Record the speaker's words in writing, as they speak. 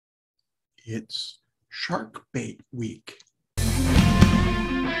It's Shark Bait Week.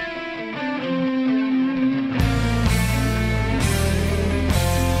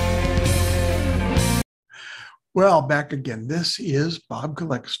 Well, back again. This is Bob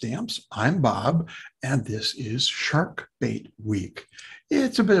Collects Stamps. I'm Bob, and this is Shark Bait Week.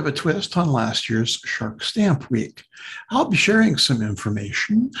 It's a bit of a twist on last year's Shark Stamp Week. I'll be sharing some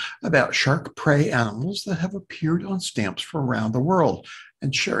information about shark prey animals that have appeared on stamps from around the world,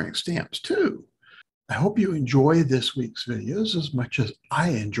 and sharing stamps too. I hope you enjoy this week's videos as much as I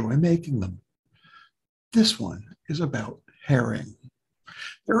enjoy making them. This one is about herring.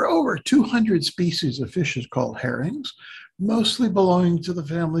 There are over 200 species of fishes called herrings, mostly belonging to the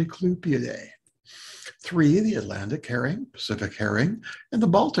family Clupidae. Three, the Atlantic herring, Pacific herring, and the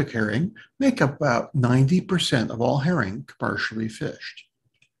Baltic herring, make up about 90% of all herring commercially fished.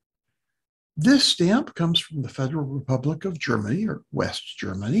 This stamp comes from the Federal Republic of Germany, or West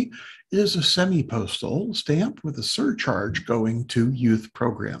Germany. It is a semi-postal stamp with a surcharge going to youth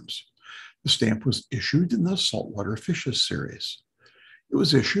programs. The stamp was issued in the Saltwater Fishes series. It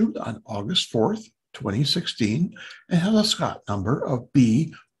was issued on August 4th, 2016, and had a Scott number of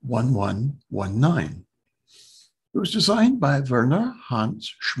B1119. It was designed by Werner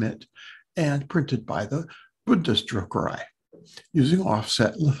Hans Schmidt and printed by the Bundesdruckerei using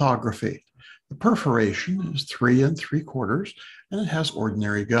offset lithography. The perforation is 3 3/4, and it has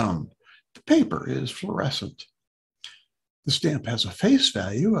ordinary gum. The paper is fluorescent. The stamp has a face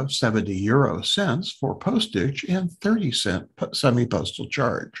value of 70 euro cents for postage and 30-cent semi-postal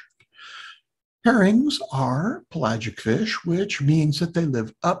charge. Herrings are pelagic fish, which means that they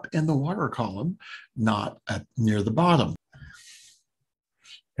live up in the water column, not near the bottom.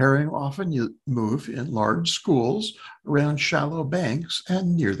 Herring often move in large schools around shallow banks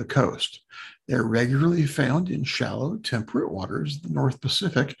and near the coast. They're regularly found in shallow, temperate waters of the North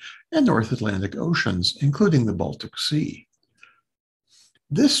Pacific and North Atlantic Oceans, including the Baltic Sea.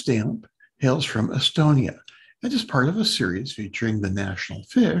 This stamp hails from Estonia and is part of a series featuring the national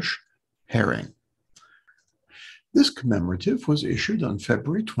fish, herring. This commemorative was issued on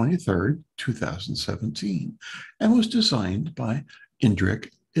February 23, 2017, and was designed by Indrik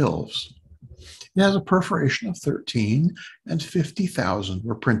Ilves. It has a perforation of 13, and 50,000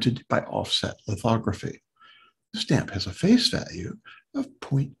 were printed by offset lithography. The stamp has a face value of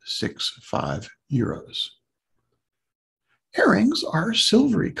 0.65 euros. Herrings are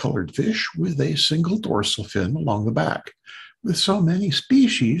silvery colored fish with a single dorsal fin along the back. With so many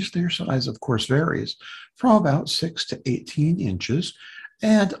species, their size, of course, varies from about 6 to 18 inches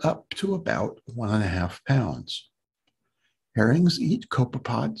and up to about 1.5 pounds. Herrings eat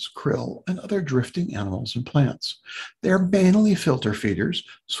copepods, krill, and other drifting animals and plants. They are mainly filter feeders,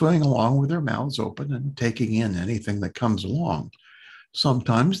 swimming along with their mouths open and taking in anything that comes along.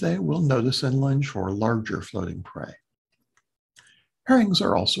 Sometimes they will notice and lunge for larger floating prey. Herrings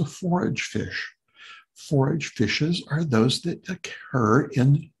are also forage fish. Forage fishes are those that occur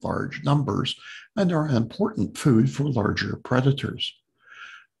in large numbers and are important food for larger predators.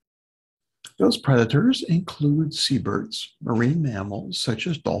 Those predators include seabirds, marine mammals such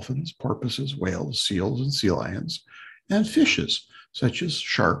as dolphins, porpoises, whales, seals, and sea lions, and fishes such as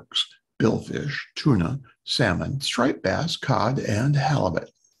sharks, billfish, tuna, salmon, striped bass, cod, and halibut.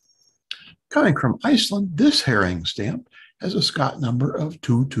 Coming from Iceland, this herring stamp has a Scott number of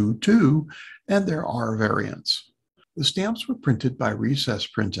 222, and there are variants. The stamps were printed by Recess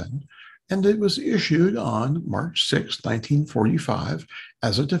Printing, and it was issued on March 6, 1945,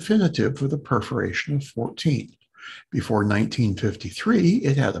 as a definitive with a perforation of 14. Before 1953,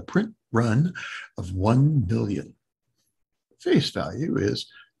 it had a print run of 1 million. Face value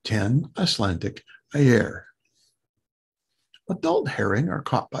is 10 Icelandic ayer. Adult herring are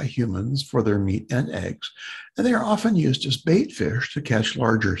caught by humans for their meat and eggs, and they are often used as bait fish to catch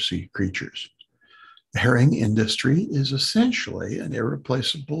larger sea creatures. The herring industry is essentially an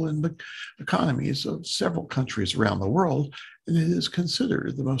irreplaceable in the economies of several countries around the world, and it is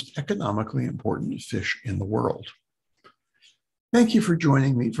considered the most economically important fish in the world. Thank you for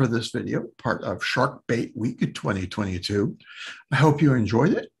joining me for this video, part of Shark Bait Week 2022. I hope you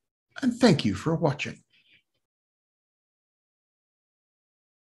enjoyed it, and thank you for watching.